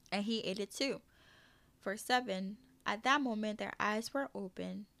 and he ate it too. Verse 7. At that moment their eyes were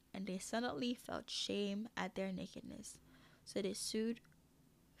open, and they suddenly felt shame at their nakedness. So they sewed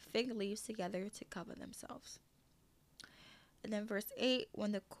fig leaves together to cover themselves. And then verse 8.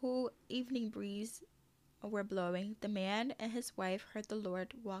 When the cool evening breeze were blowing, the man and his wife heard the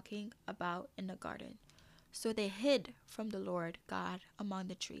Lord walking about in the garden. So they hid from the Lord God among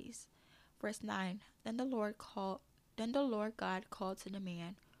the trees. Verse 9. Then the Lord God called to the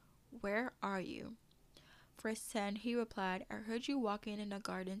man, "Where are you?" Verse 10. He replied, "I heard you walking in the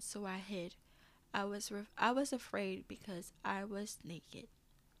garden, so I hid. I was afraid because I was naked."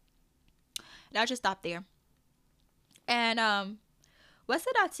 And I'll just stop there. And what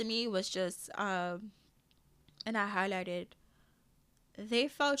stood out to me was just and I highlighted, they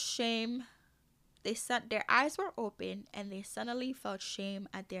felt shame. Their eyes were open and they suddenly felt shame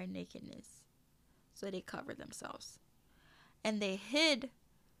at their nakedness. So they covered themselves. And they hid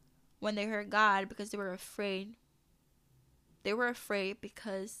when they heard God because they were afraid. They were afraid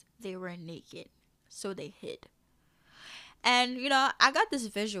because they were naked. So they hid. And I got this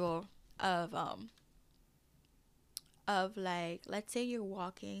visual of like, let's say you're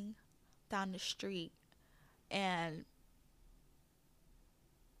walking down the street and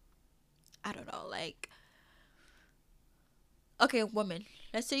I don't know, like, okay, woman,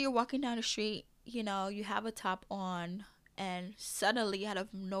 let's say you're walking down the street, you have a top on, and suddenly out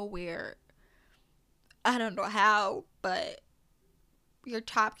of nowhere, I don't know how, but your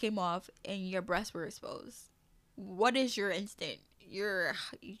top came off and your breasts were exposed. What is your instinct?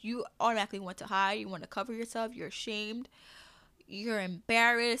 You automatically want to hide, you want to cover yourself, you're ashamed, you're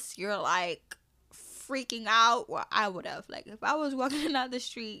embarrassed, you're like freaking out. Well, I would have, like, if I was walking down the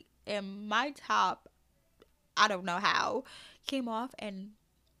street and my top, I don't know how, came off and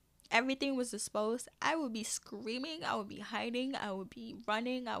everything was exposed, I would be screaming, I would be hiding, I would be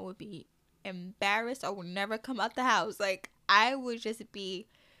running, I would be embarrassed, I would never come out the house. Like, I would just be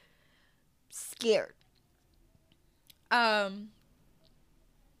scared. And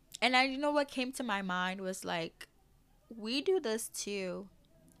what came to my mind was like, we do this too,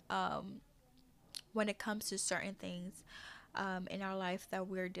 when it comes to certain things in our life that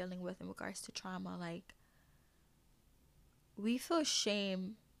we're dealing with in regards to trauma. Like, we feel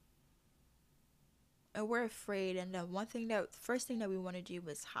shame and we're afraid, and the first thing that we want to do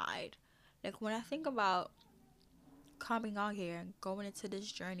is hide. Like, when I think about coming on here and going into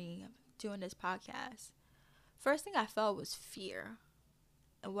this journey of doing this podcast, first thing I felt was fear.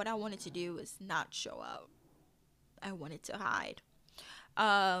 And what I wanted to do was not show up. I wanted to hide.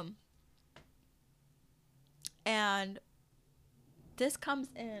 Um, and this comes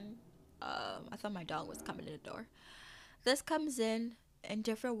in. I thought my dog was coming to the door. This comes in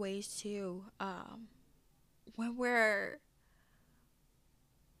different ways too. When we're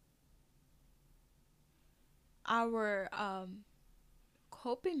our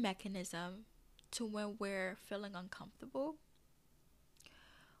coping mechanism to when we're feeling uncomfortable,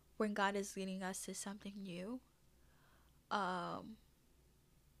 when God is leading us to something new, um,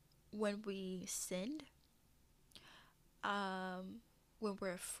 when we sinned, um, when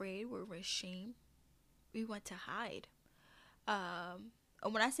we're afraid, when we're ashamed, we want to hide. And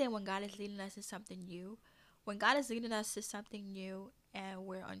when I say when God is leading us to something new, when God is leading us to something new and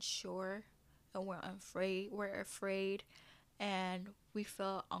we're unsure and we're afraid and we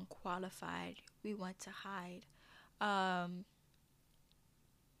feel unqualified, we want to hide. Um,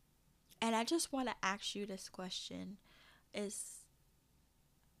 and I just want to ask you this question is,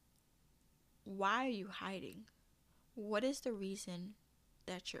 why are you hiding? What is the reason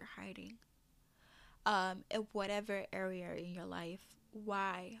that you're hiding? In whatever area in your life,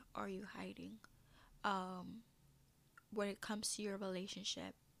 why are you hiding? Um, when it comes to your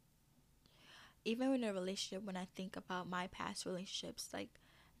relationship, even in a relationship, when I think about my past relationships, like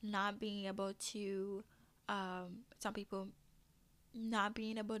not being able to, some people not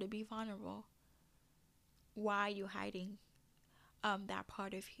being able to be vulnerable. Why are you hiding that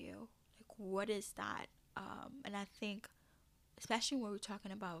part of you? Like, what is that? And I think, especially when we're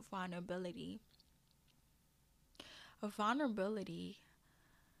talking about vulnerability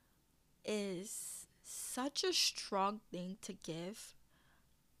is such a strong thing to give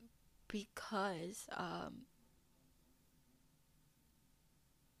because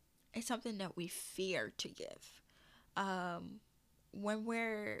it's something that we fear to give. When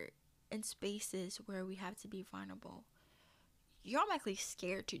we're in spaces where we have to be vulnerable, you're automatically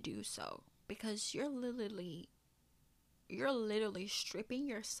scared to do so because you're literally stripping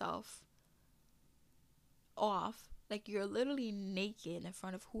yourself off. Like, you're literally naked in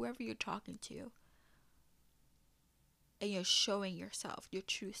front of whoever you're talking to, and you're showing yourself, your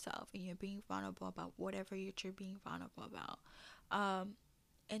true self, and you're being vulnerable about whatever you're being vulnerable about.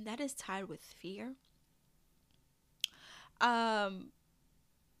 And that is tied with fear. Um,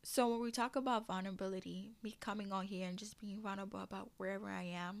 so when we talk about vulnerability, me coming on here and just being vulnerable about wherever I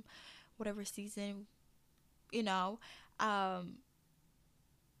am, whatever season, you know, um,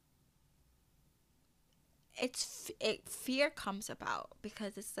 fear comes about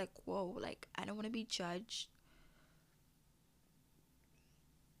because it's like, whoa, like I don't want to be judged.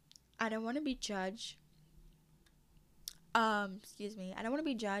 I don't want to be judged. Excuse me. I don't want to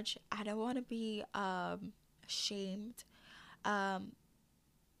be judged. I don't want to be ashamed. Um,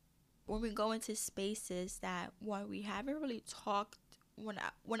 when we go into spaces that when we haven't really talked, when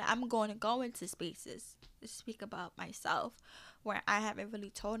I'm going to go into spaces to speak about myself, where I haven't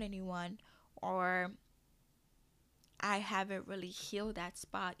really told anyone, or I haven't really healed that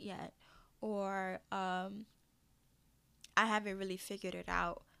spot yet, or I haven't really figured it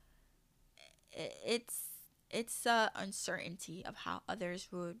out. It's a uncertainty of how others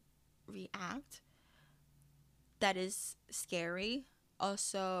would react that is scary.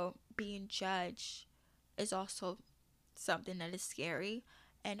 Also, being judged is also something that is scary,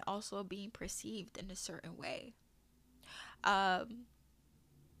 and also being perceived in a certain way. Um,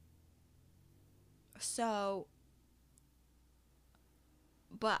 so,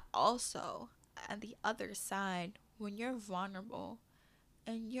 but also on the other side, when you're vulnerable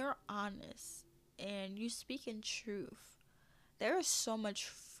and you're honest and you speak in truth, there is so much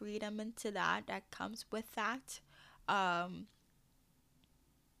freedom into that comes with that. Um,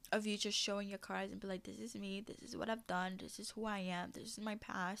 of you just showing your cards and be like, this is me, this is what I've done, this is who I am, this is my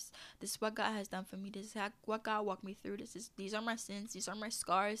past, this is what God has done for me, this is what God walked me through, these are my sins, these are my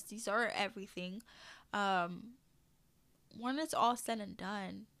scars, these are everything. um when it's all said and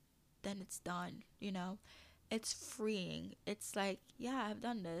done, then it's done, it's freeing. It's like, yeah, I've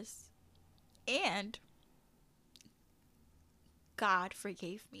done this, and God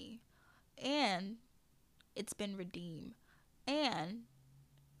forgave me, and it's been redeemed, and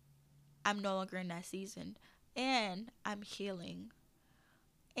I'm no longer in that season, and I'm healing,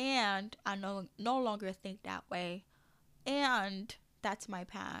 and I no longer think that way, and that's my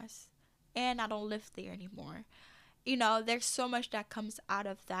past, and I don't live there anymore. There's so much that comes out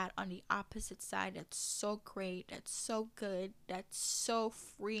of that on the opposite side that's so great, that's so good, that's so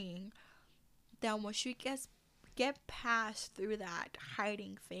freeing. Then once you get past through that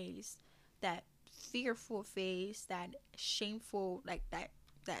hiding phase, that fearful phase, that shameful, like that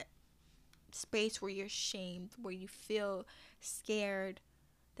that space where you're shamed, where you feel scared.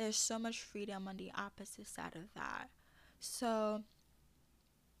 There's so much freedom on the opposite side of that. So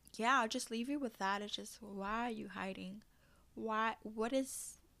yeah, I'll just leave you with that. It's just, why are you hiding? Why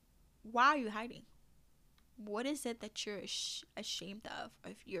are you hiding? What is it that you're ashamed of,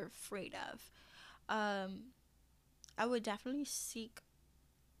 or if you're afraid of? um I would definitely seek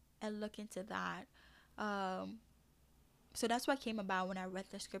and look into that. um so that's what came about when I read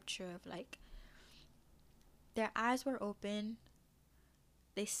the scripture of, like, their eyes were open,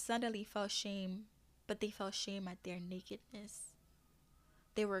 they suddenly felt shame, but they felt shame at their nakedness.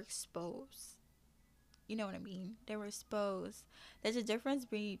 They were exposed. You know what I mean? They were exposed. There's a difference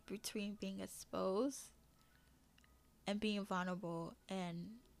between being exposed and being vulnerable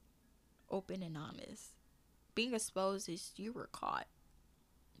and open and honest. Being exposed is you were caught.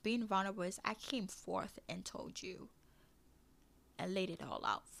 Being vulnerable is I came forth and told you and laid it all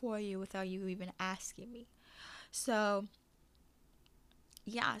out for you without you even asking me. So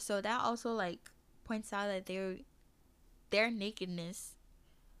yeah, so that also, like, points out that their nakedness,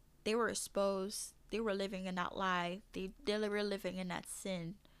 they were exposed, they were living in that lie, they were living in that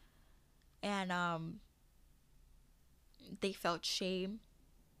sin, and they felt shame,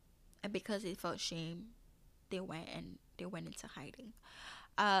 and because they felt shame, they went into hiding.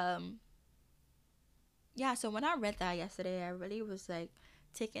 um yeah, so when I read that yesterday, I really was like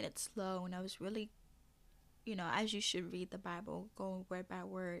taking it slow, and I was really, as you should read the Bible, going word by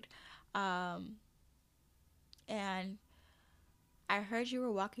word. Um and I heard you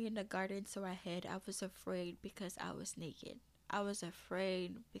were walking in the garden, so I was afraid because I was naked. I was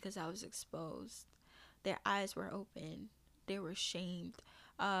afraid because I was exposed. Their eyes were open. They were shamed.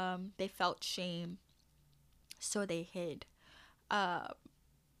 They felt shame, so they hid. Uh,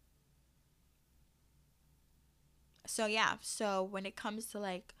 so yeah. So when it comes to,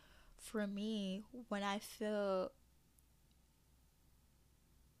 like, for me, when I feel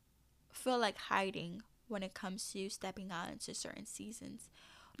like hiding, when it comes to stepping out into certain seasons,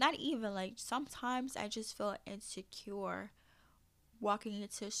 not even, like, sometimes I just feel insecure walking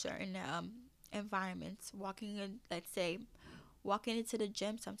into certain environments, walking in, let's say, walking into the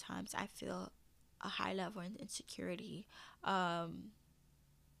gym. Sometimes I feel a high level of insecurity. I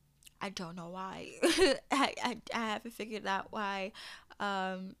don't know why. I haven't figured out why.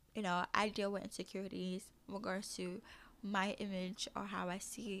 I deal with insecurities in regards to my image, or how I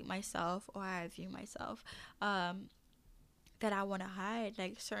see myself, or how I view myself. That I want to hide,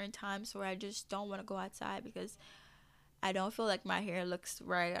 like certain times where I just don't want to go outside because I don't feel like my hair looks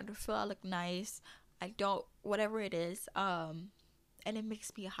right. I don't feel I look nice. I don't, whatever it is. And it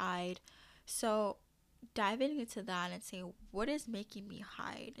makes me hide. So diving into that and saying, what is making me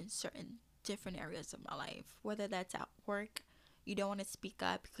hide in certain different areas of my life, whether that's at work, you don't want to speak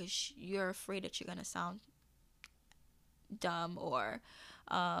up because you're afraid that you're going to sound dumb, or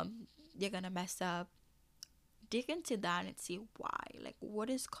you're going to mess up. Dig into that and see why. Like, what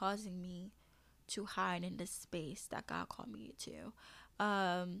is causing me to hide in this space that God called me to?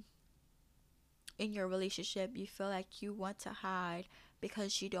 In your relationship, you feel like you want to hide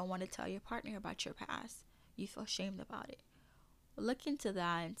because you don't want to tell your partner about your past. You feel shamed about it. Look into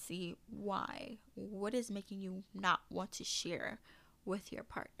that and see why. What is making you not want to share with your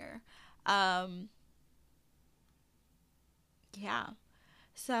partner? Yeah.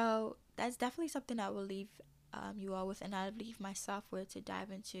 So that's definitely something I will leave you all with, and I'll leave myself with to dive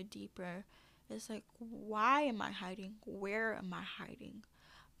into deeper. It's like, why am I hiding? Where am I hiding?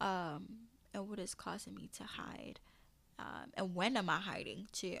 And what is causing me to hide? And when am I hiding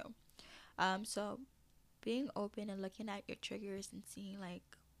too? So being open and looking at your triggers and seeing,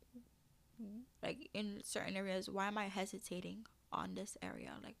 like in certain areas, why am I hesitating on this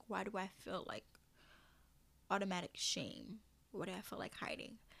area? Like, why do I feel like automatic shame? What do I feel like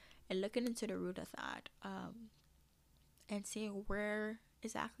hiding? And looking into the root of that, and seeing, where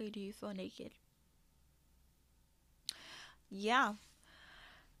exactly do you feel naked? Yeah.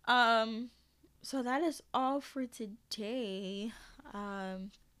 Um, so that is all for today. That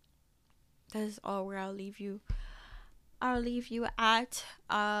is all where I'll leave you. I'll leave you at.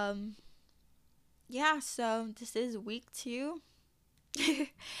 Yeah, so this is week 2.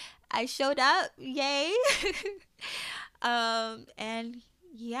 I showed up. Yay. And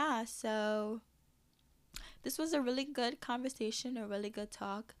yeah, so this was a really good conversation, a really good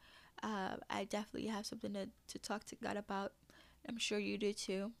talk. I definitely have something to talk to God about. I'm sure you do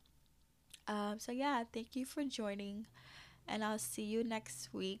too. So yeah, thank you for joining, and I'll see you next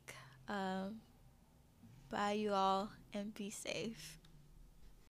week. Bye, you all, and be safe.